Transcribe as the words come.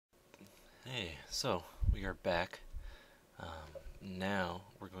Hey, so we are back. Now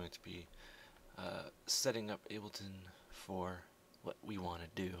we're going to be setting up Ableton for what we want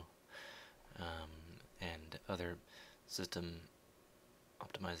to do and other system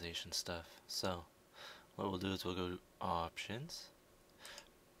optimization stuff. So what we'll do is we'll go to Options,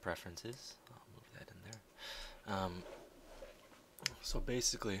 Preferences. I'll move that in there. So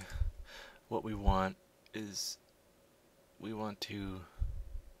basically, what we want is we want to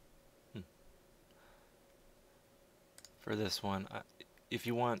for this one, if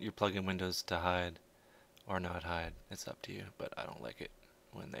you want your plugin windows to hide or not hide, it's up to you, but I don't like it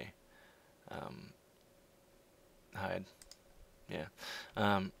when they hide. Yeah.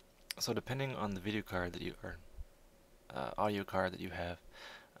 So depending on the video card that you or audio card that you have,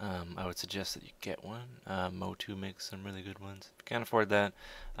 I would suggest that you get one. Mo2 makes some really good ones. If you can't afford that,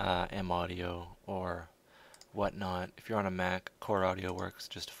 M Audio or whatnot. If you're on a Mac, Core Audio works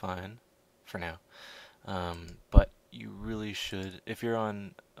just fine for now. But you really should, if you're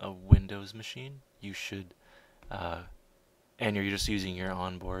on a Windows machine, you should, and you're just using your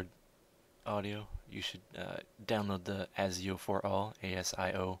onboard audio, you should download the ASIO for All,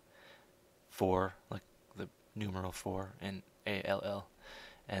 ASIO 4, like the numeral 4, and ALL,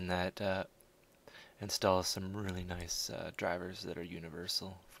 and that installs some really nice drivers that are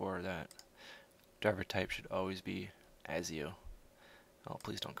universal for that. Driver type should always be ASIO. Oh,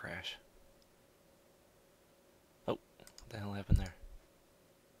 please don't crash. Oh, what the hell happened there?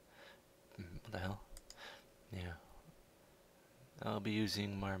 What the hell? Yeah. I'll be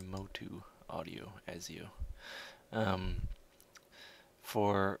using my Mo2 audio ASIO.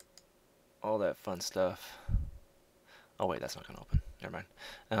 For all that fun stuff. Oh wait, that's not gonna open. Never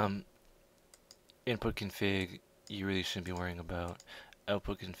mind. Input config, you really shouldn't be worrying about.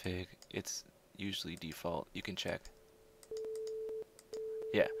 Output config, it's usually default. You can check.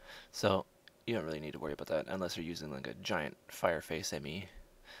 Yeah, so you don't really need to worry about that unless you're using like a giant Fireface ME.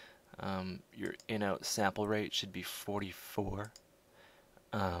 Your in-out sample rate should be 44.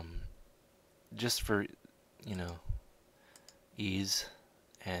 Just for, you know, ease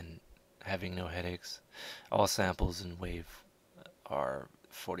and having no headaches. All samples in Wave are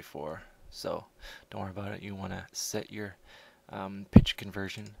 44, so don't worry about it. You want to set your pitch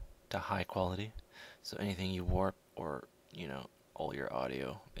conversion to high quality, so anything you warp or, you know, all your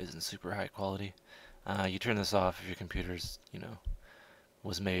audio isn't super high quality. You turn this off if your computer's, you know,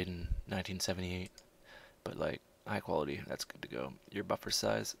 was made in 1978, but like high quality, that's good to go. Your buffer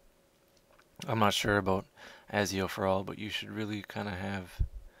size, I'm not sure about ASIO for All, but you should really kind of have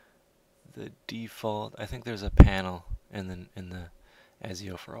the default. I think there's a panel in the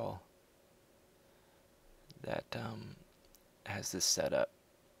ASIO for All that has this set up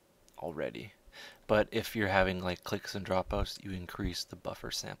already. But if you're having like clicks and dropouts, you increase the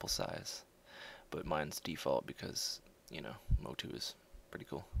buffer sample size. But mine's default because, you know, Mo2 is pretty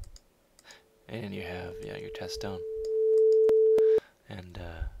cool. And you have, yeah, your test tone. And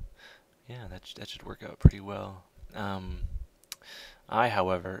yeah, that should work out pretty well. I,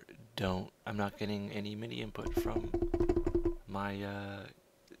 however, I'm not getting any MIDI input from my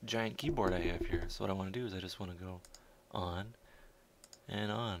giant keyboard I have here. So what I want to do is I just want to go on and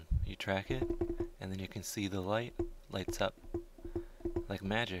on. You track it, and then you can see the lights up like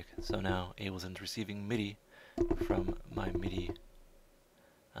magic. So now Ableton's receiving MIDI from my MIDI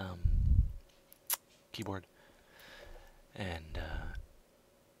keyboard, and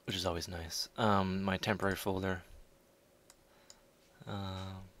which is always nice. My temporary folder.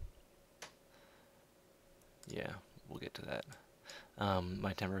 Yeah, we'll get to that.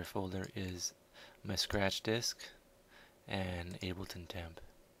 My temporary folder is my scratch disk and Ableton temp.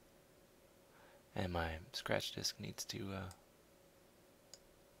 And my scratch disk needs to,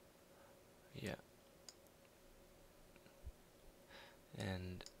 yeah.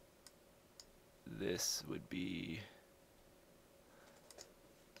 And this would be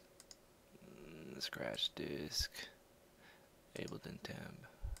the scratch disk, Ableton temp,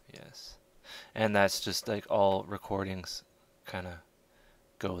 yes. And that's just like all recordings kind of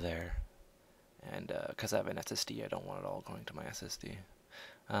go there. And because I have an SSD, I don't want it all going to my SSD.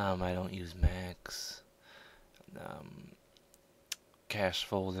 I don't use Macs. Cache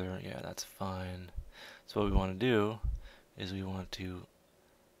folder, yeah, that's fine. So what we want to do is we want to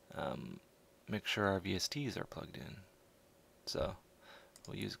make sure our VSTs are plugged in. So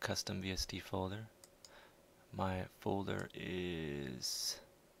we'll use a custom VST folder. My folder is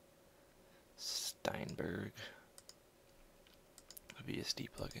Steinberg VST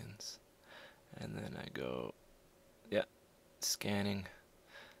plugins, and then I go, yeah, scanning.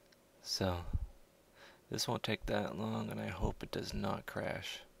 So this won't take that long, and I hope it does not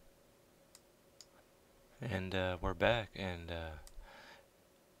crash. And we're back, and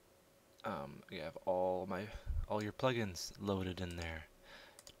you have all your plugins loaded in there.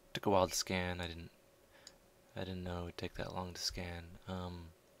 Took a while to scan. I didn't know it would take that long to scan.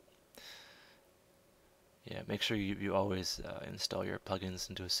 Yeah, make sure you always install your plugins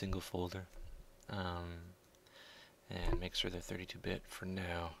into a single folder, and make sure they're 32-bit for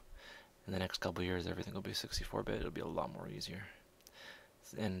now. In the next couple of years, everything will be 64-bit. It'll be a lot more easier.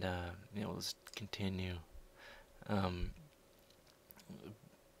 And we'll just continue. Um,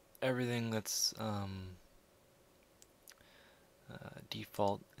 Everything that's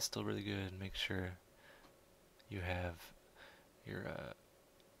default is still really good. Make sure you have your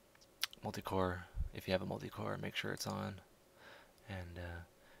multi-core. If you have a multi-core, make sure it's on, and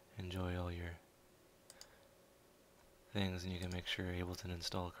enjoy all your things, and you can make sure Ableton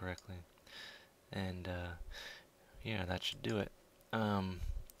install correctly. And yeah, that should do it.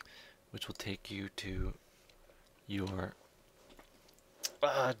 Which will take you to your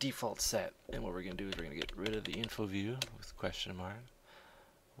default set. And what we're going to do is we're going to get rid of the info view with question mark.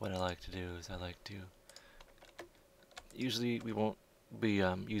 What I like to do is usually we won't be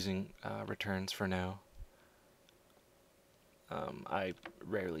using returns for now. I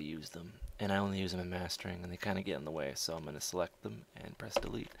rarely use them, and I only use them in mastering, and they kind of get in the way, so I'm going to select them and press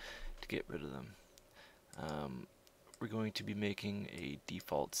delete to get rid of them. We're going to be making a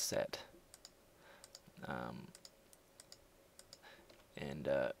default set, and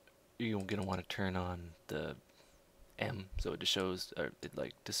you're going to want to turn on the M, so it just shows, or it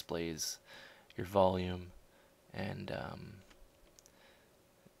like displays your volume, and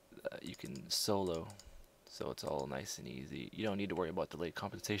you can solo, so it's all nice and easy. You don't need to worry about delay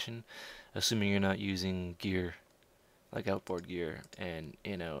compensation, assuming you're not using gear like outboard gear. And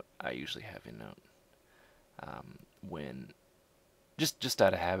in-out, I usually have in-out when just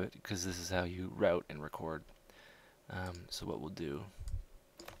out of habit, because this is how you route and record. So what we'll do,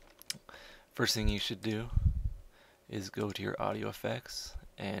 first thing you should do is go to your audio effects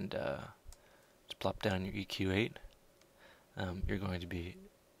and just plop down your EQ8. You're going to be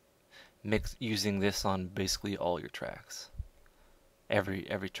using this on basically all your tracks.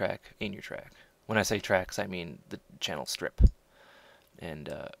 Every track in your track. When I say tracks, I mean the channel strip and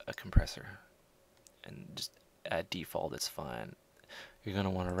a compressor. And just at default, it's fine. You're going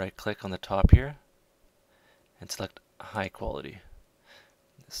to want to right click on the top here and select high quality.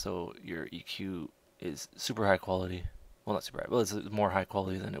 So your EQ is super high quality. Well, not super high. Well, it's more high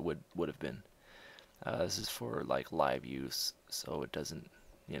quality than it would have been. This is for like live use, so it doesn't,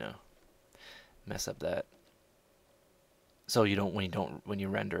 mess up that. So you don't when you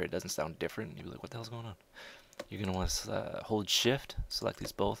render it doesn't sound different. You'll be like, what the hell's going on? You're gonna want to hold Shift, select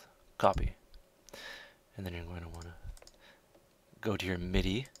these both, copy, and then you're going to want to go to your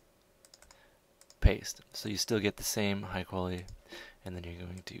MIDI, paste. So you still get the same high quality, and then you're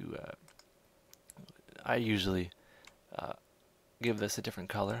going to. I usually give this a different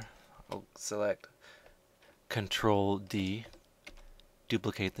color. I'll select Control D,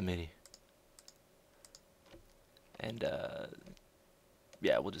 duplicate the MIDI, and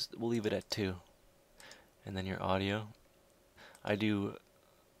yeah, we'll leave it at 2. And then your audio, I do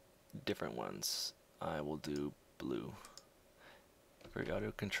different ones. I will do blue for your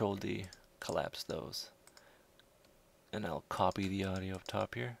audio. Control D, collapse those, and I'll copy the audio up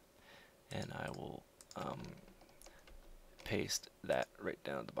top here, and I will paste that right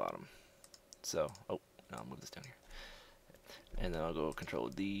down at the bottom. So, no, I'll move this down here, and then I'll go Control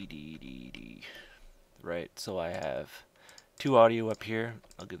D, D, D, D. Right, so I have 2 audio up here.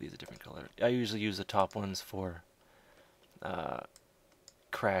 I'll give these a different color. I usually use the top ones for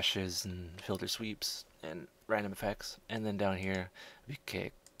crashes and filter sweeps and random effects, and then down here be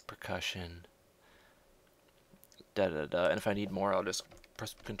kick, percussion, da da da. And if I need more, I'll just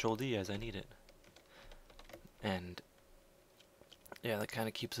press Control D as I need it. And yeah, that kind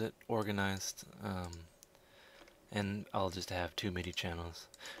of keeps it organized. And I'll just have 2 MIDI channels.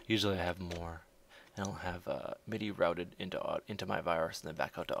 Usually I have more. And I'll have MIDI routed into my virus and then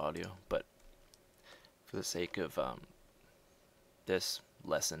back out to audio. But for the sake of this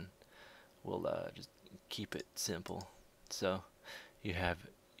lesson, we'll just keep it simple. So you have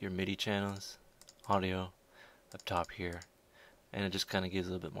your MIDI channels, audio up top here, and it just kind of gives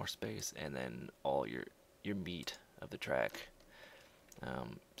a little bit more space. And then all your meat of the track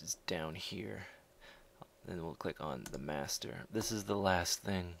is down here. Then we'll click on the master. This is the last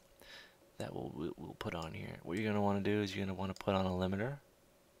thing that we'll put on here. What you're going to want to do is you're going to want to put on a limiter,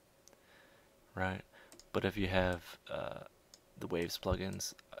 right? But if you have the Waves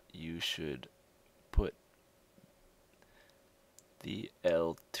plugins, you should put the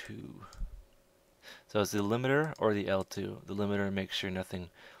L2. So it's the limiter or the L2. The limiter makes sure nothing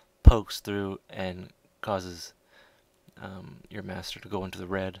pokes through and causes your master to go into the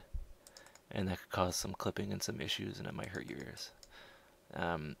red, and that could cause some clipping and some issues, and it might hurt your ears.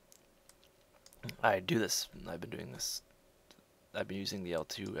 I've been doing this. I've been using the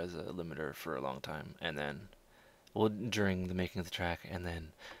L2 as a limiter for a long time, and then, well, during the making of the track, and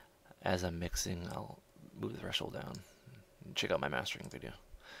then as I'm mixing, I'll move the threshold down. Check out my mastering video,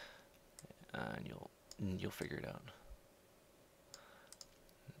 and you'll figure it out.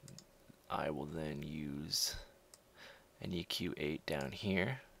 I will then use an EQ8 down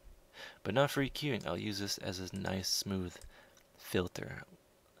here, but not for EQing. I'll use this as a nice smooth filter.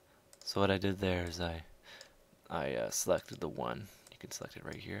 So what I did there is I selected the 1. You can select it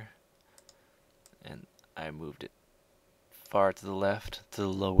right here, and I moved it far to the left to the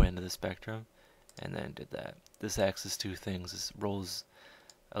low end of the spectrum, and then did that. This acts as two things. This rolls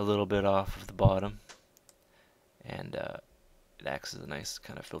a little bit off of the bottom, and it acts as a nice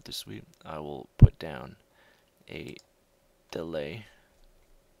kind of filter sweep. I will put down a delay,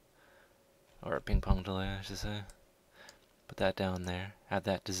 or a ping pong delay, I should say. Put that down there, add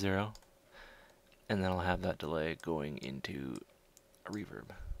that to 0, and then I'll have that delay going into a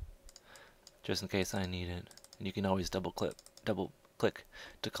reverb, just in case I need it. And you can always double click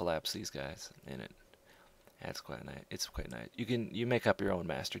to collapse these guys, and it's quite nice. It's quite nice. You make up your own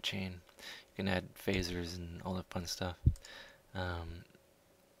master chain. You can add phasers and all that fun stuff.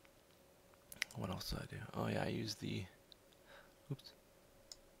 What else do I do? Oh yeah, I use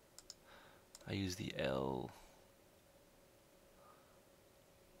the L.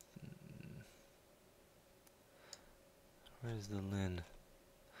 Where's the Lin?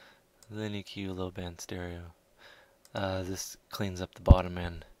 Lin EQ low band stereo. This cleans up the bottom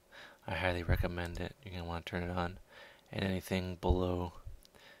end. I highly recommend it. You're going to want to turn it on. And anything below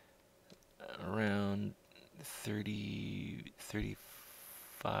around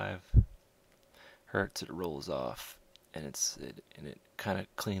 35 hertz, it rolls off, and it kind of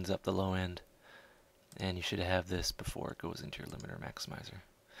cleans up the low end. And you should have this before it goes into your limiter maximizer.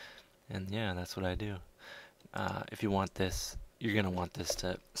 And yeah, that's what I do. If you want this, you're going to want this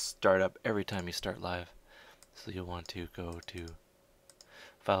to start up every time you start live. So you'll want to go to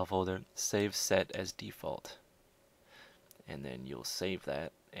File folder, save set as default. And then you'll save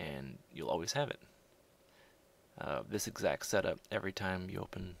that, and you'll always have it. This exact setup every time you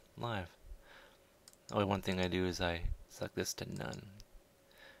open live. Only one thing I do is I select this to none.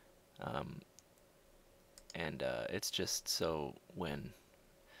 It's just so when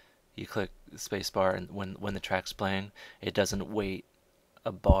you click the space bar and when the track's playing, it doesn't wait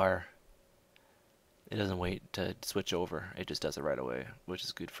a bar. It doesn't wait to switch over. It just does it right away, which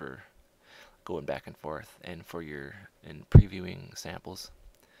is good for going back and forth and for in previewing samples.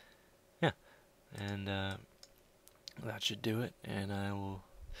 Yeah, and that should do it. And I will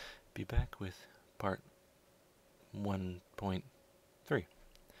be back with part 1.3. Take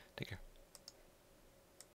care.